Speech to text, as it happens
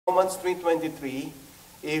Romans 3:23,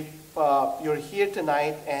 if you're here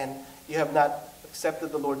tonight and you have not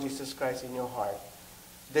accepted the Lord Jesus Christ in your heart,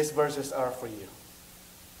 these verses are for you.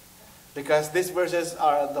 Because these verses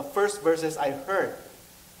are the first verses I heard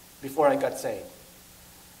before I got saved.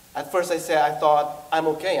 At first I thought, I'm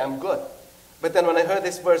okay, I'm good. But then when I heard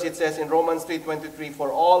this verse, it says in Romans 3:23,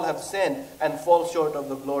 for all have sinned and fall short of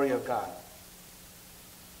the glory of God.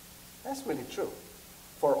 That's really true.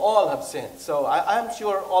 For all have sinned. So I'm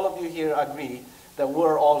sure all of you here agree that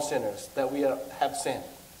we're all sinners, that we have sinned.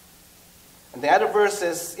 And the other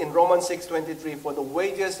verses in Romans 6:23, for the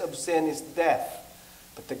wages of sin is death,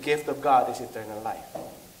 but the gift of God is eternal life.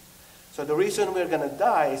 So the reason we're going to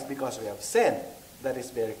die is because we have sinned. That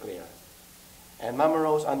is very clear. And Mama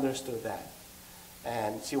Rose understood that.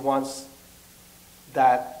 And she wants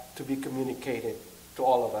that to be communicated to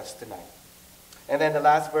all of us tonight. And then the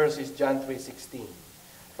last verse is John 3:16.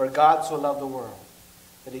 For God so loved the world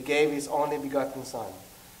that he gave his only begotten Son,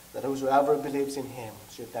 that whosoever believes in him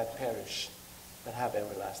should not perish, but have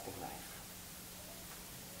everlasting life.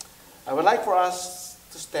 I would like for us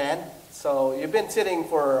to stand. So you've been sitting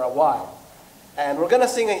for a while. And we're going to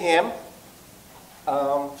sing a hymn.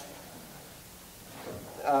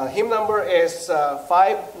 Hymn number is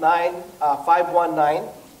 519.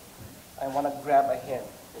 I want to grab a hymn.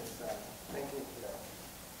 Thank you.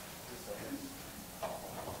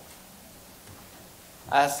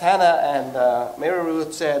 As Hannah and Mary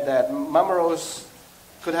Ruth said that Mama Rose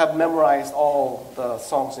could have memorized all the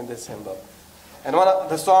songs in this hymn book. And one of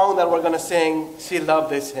the song that we're going to sing, she loved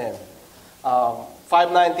this hymn.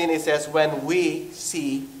 519, it says, when we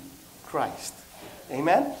see Christ.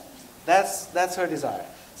 Amen? That's her desire.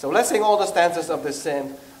 So let's sing all the stanzas of this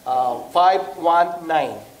hymn.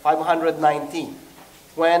 519.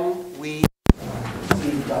 When we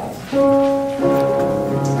see Christ.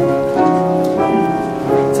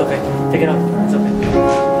 It's okay. Take it off. It's okay.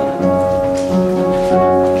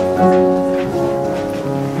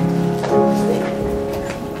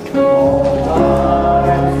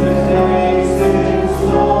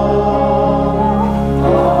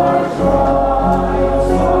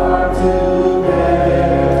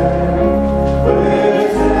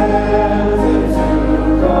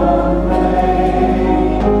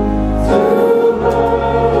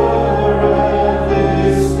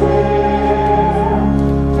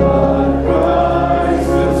 Run.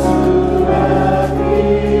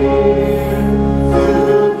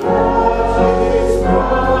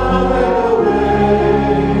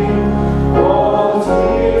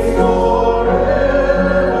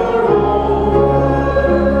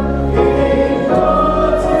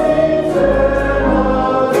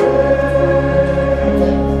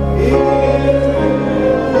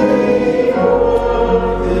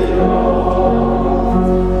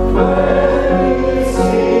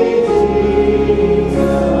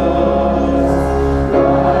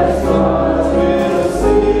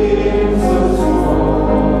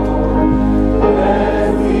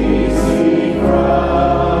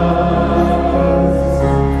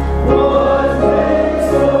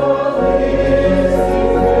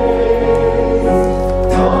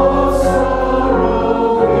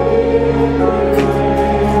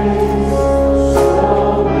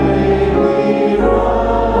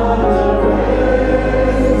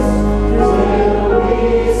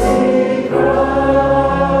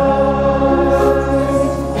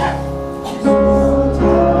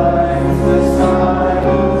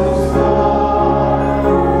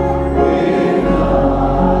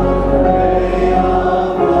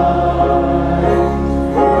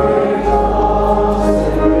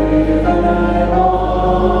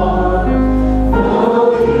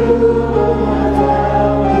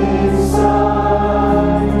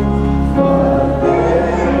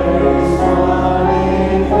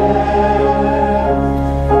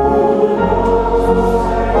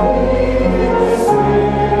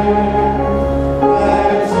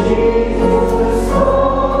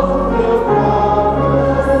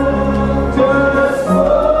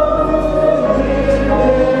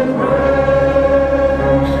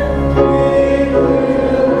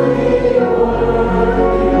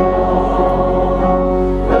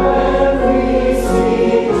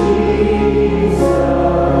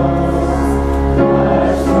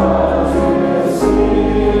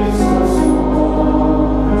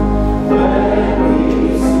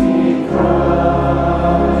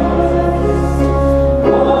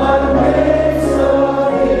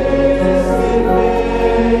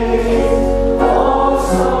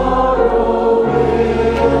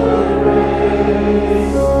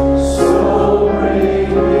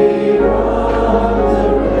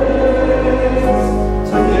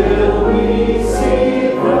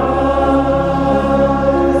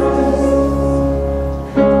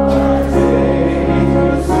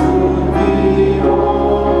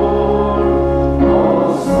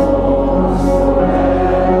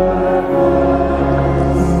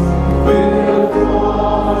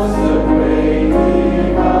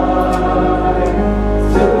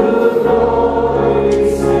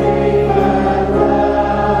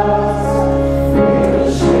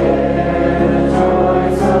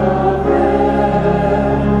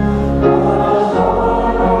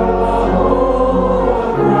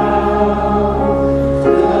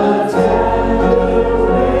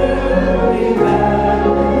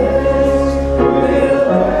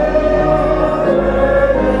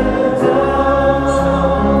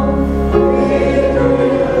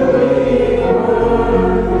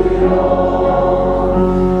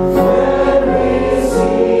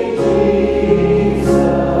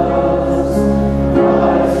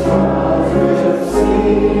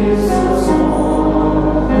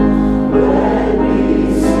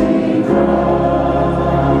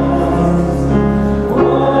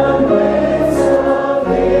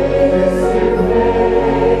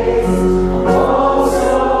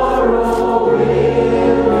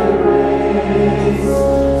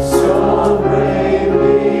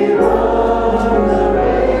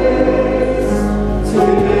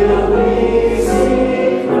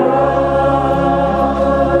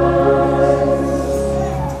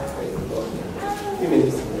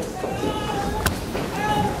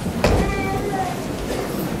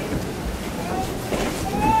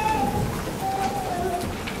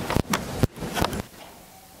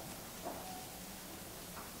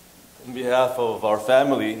 On behalf of our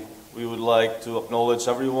family, we would like to acknowledge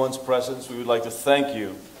everyone's presence. We would like to thank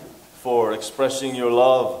you for expressing your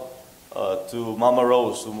love to Mama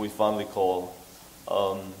Rose, whom we fondly call.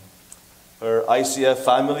 Her ICF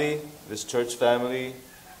family, this church family,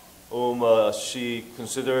 whom she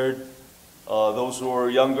considered those who were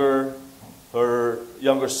younger, her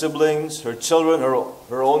younger siblings, her children,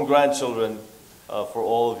 her own grandchildren, for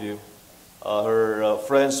all of you. Her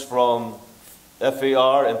friends from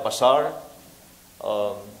FAR and Pasar,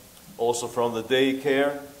 also from the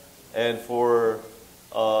daycare, and for,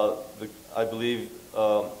 I believe,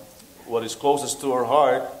 what is closest to her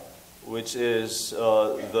heart, which is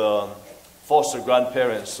the foster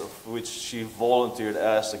grandparents, of which she volunteered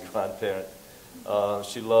as a grandparent.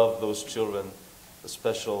 She loved those children, the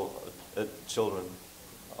special children.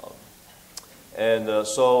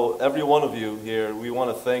 So every one of you here, we want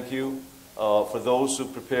to thank you for those who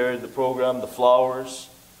prepared the program, the flowers,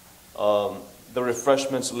 the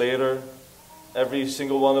refreshments later. Every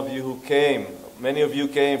single one of you who came, many of you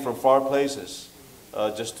came from far places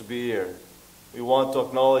just to be here. We want to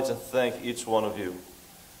acknowledge and thank each one of you,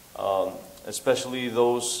 especially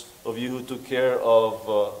those of you who took care of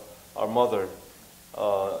our mother,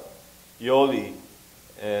 Yoli,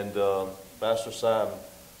 and Pastor Sam,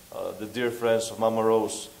 the dear friends of Mama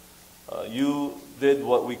Rose. You did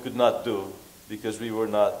what we could not do because we were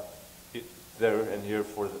not there and here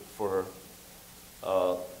for her.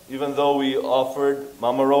 Even though we offered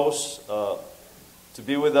Mama Rose to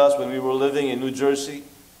be with us when we were living in New Jersey,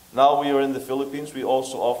 now we are in the Philippines, we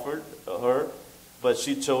also offered her, but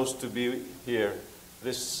she chose to be here.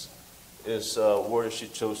 This is where she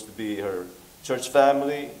chose to be, her church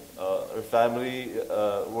family, her family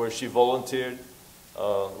where she volunteered,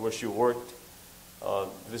 where she worked.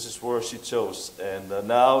 This is where she chose, and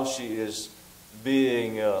now she is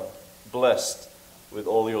being blessed with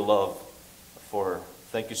all your love for her.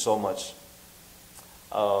 Thank you so much.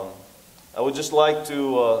 I would just like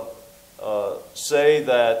to say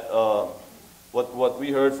that what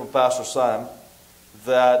we heard from Pastor Sam,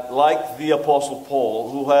 that like the Apostle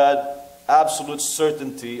Paul, who had absolute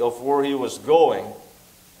certainty of where he was going,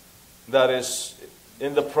 that is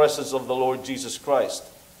in the presence of the Lord Jesus Christ,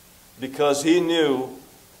 because he knew,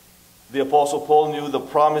 the Apostle Paul knew the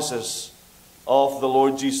promises of the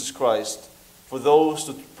Lord Jesus Christ for those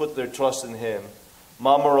to put their trust in him.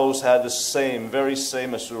 Mama Rose had the very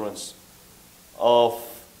same assurance of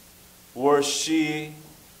where she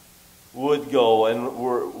would go and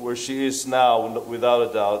where she is now, without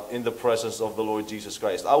a doubt, in the presence of the Lord Jesus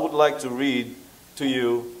Christ. I would like to read to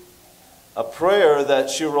you a prayer that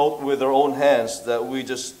she wrote with her own hands that we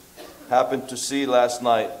just happened to see last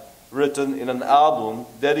night, written in an album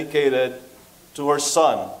dedicated to her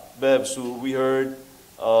son, Bebs, who we heard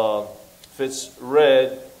Fitz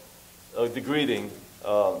read the greeting.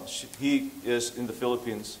 He is in the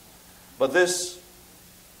Philippines. But this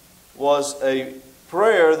was a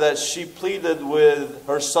prayer that she pleaded with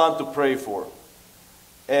her son to pray for.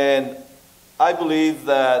 And I believe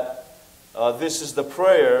that this is the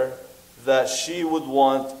prayer that she would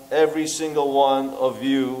want every single one of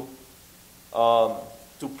you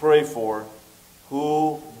to pray for,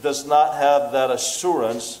 who does not have that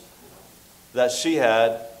assurance that she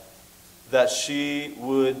had, that she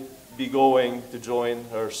would be going to join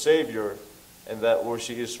her Savior, and that where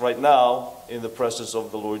she is right now, in the presence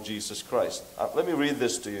of the Lord Jesus Christ. Let me read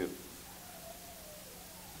this to you.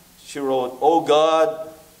 She wrote, "Oh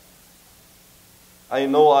God, I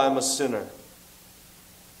know I am a sinner.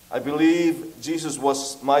 I believe Jesus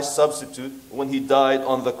was my substitute when He died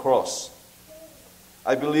on the cross.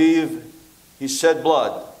 I believe He shed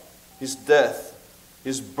blood, His death,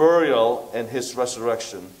 His burial, and His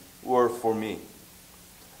resurrection were for me.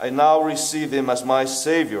 I now receive Him as my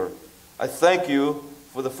Savior. I thank you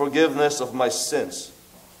for the forgiveness of my sins,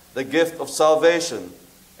 the gift of salvation,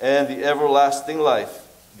 and the everlasting life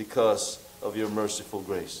because of your merciful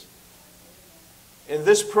grace." In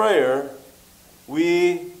this prayer,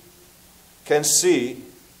 we can see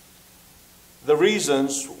the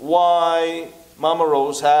reasons why Mama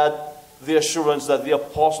Rose had the assurance that the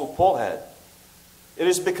Apostle Paul had. It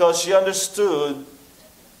is because she understood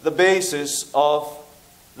the basis of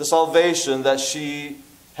the salvation that she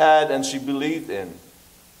had and she believed in,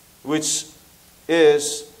 which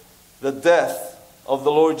is the death of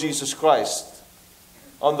the Lord Jesus Christ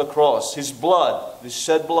on the cross. His blood, the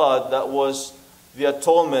shed blood, that was the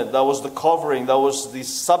atonement, that was the covering, that was the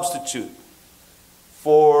substitute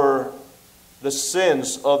for the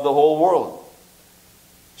sins of the whole world.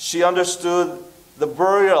 She understood the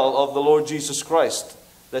burial of the Lord Jesus Christ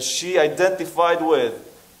that she identified with.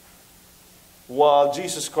 While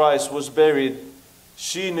Jesus Christ was buried,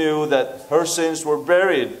 she knew that her sins were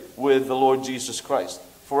buried with the Lord Jesus Christ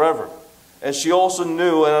forever. And she also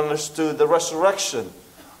knew and understood the resurrection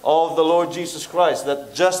of the Lord Jesus Christ,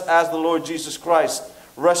 that just as the Lord Jesus Christ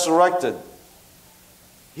resurrected,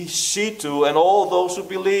 she too, and all those who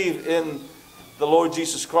believe in the Lord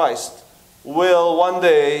Jesus Christ, will one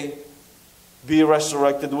day be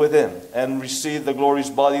resurrected with Him and receive the glorious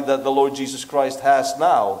body that the Lord Jesus Christ has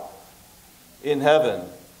now in heaven.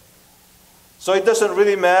 So it doesn't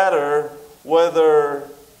really matter whether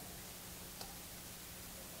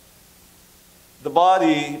the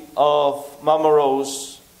body of Mama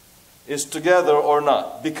Rose is together or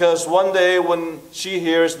not. Because one day when she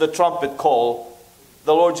hears the trumpet call,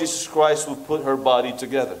 the Lord Jesus Christ will put her body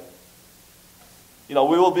together.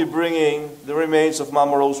 We will be bringing the remains of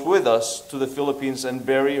Mama Rose with us to the Philippines and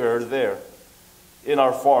bury her there in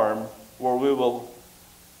our farm, where we will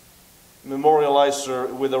memorialize her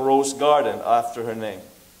with a rose garden after her name.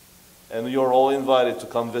 And you're all invited to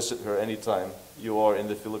come visit her anytime you are in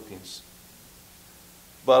the Philippines.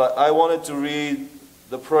 But I wanted to read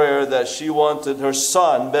the prayer that she wanted her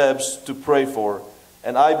son, Bebs, to pray for.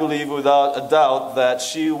 And I believe without a doubt that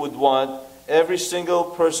she would want every single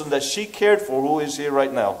person that she cared for, who is here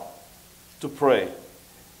right now, to pray.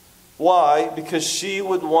 Why? Because she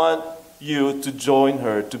would want you to join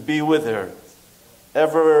her, to be with her.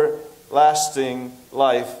 Everlasting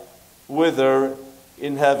life with her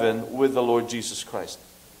in heaven with the Lord Jesus Christ.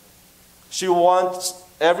 She wants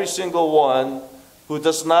every single one who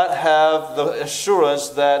does not have the assurance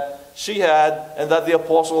that she had and that the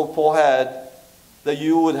Apostle Paul had, that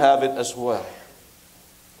you would have it as well.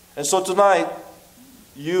 And so tonight,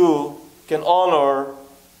 you can honor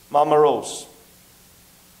Mama Rose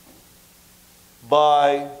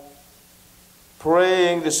by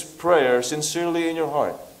praying this prayer sincerely in your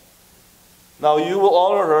heart. Now, you will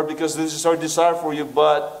honor her because this is her desire for you,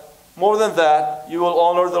 but more than that, you will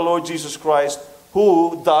honor the Lord Jesus Christ,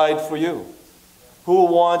 who died for you, who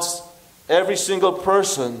wants every single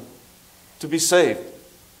person to be saved,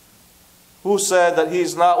 who said that He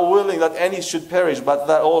is not willing that any should perish, but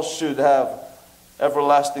that all should have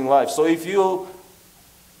everlasting life. So if you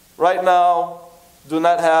right now do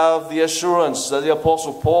not have the assurance that the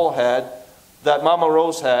Apostle Paul had, that Mama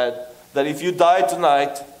Rose had, that if you die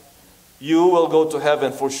tonight, you will go to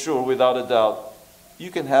heaven for sure, without a doubt, you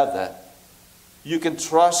can have that. You can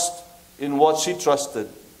trust in what she trusted.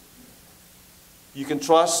 You can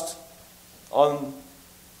trust on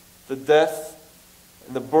the death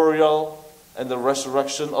and the burial and the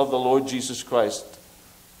resurrection of the Lord Jesus Christ,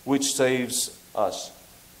 which saves us.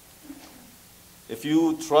 If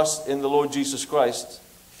you trust in the Lord Jesus Christ,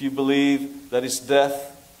 if you believe that His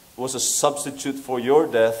death was a substitute for your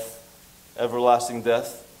death, everlasting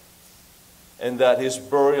death, and that His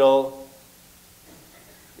burial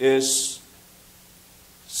is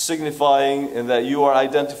signifying and that you are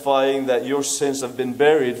identifying that your sins have been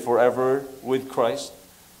buried forever with Christ,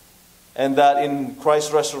 and that in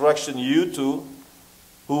Christ's resurrection, you too,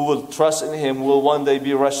 who will trust in Him, will one day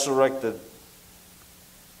be resurrected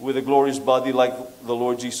with a glorious body like the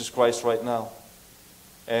Lord Jesus Christ right now.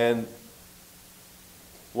 And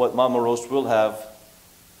what Mama Rose will have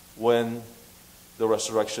when the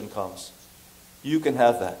resurrection comes. You can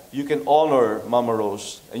have that. You can honor Mama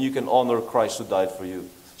Rose, and you can honor Christ who died for you.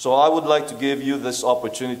 So I would like to give you this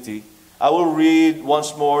opportunity. I will read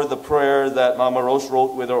once more the prayer that Mama Rose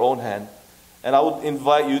wrote with her own hand. And I would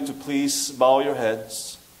invite you to please bow your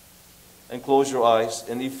heads and close your eyes.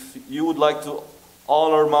 And if you would like to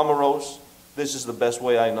honor Mama Rose, this is the best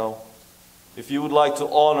way I know. If you would like to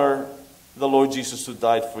honor the Lord Jesus who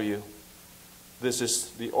died for you, this is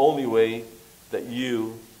the only way that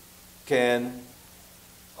you can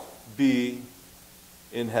be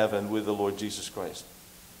in heaven with the Lord Jesus Christ.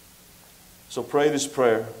 So pray this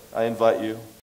prayer. I invite you.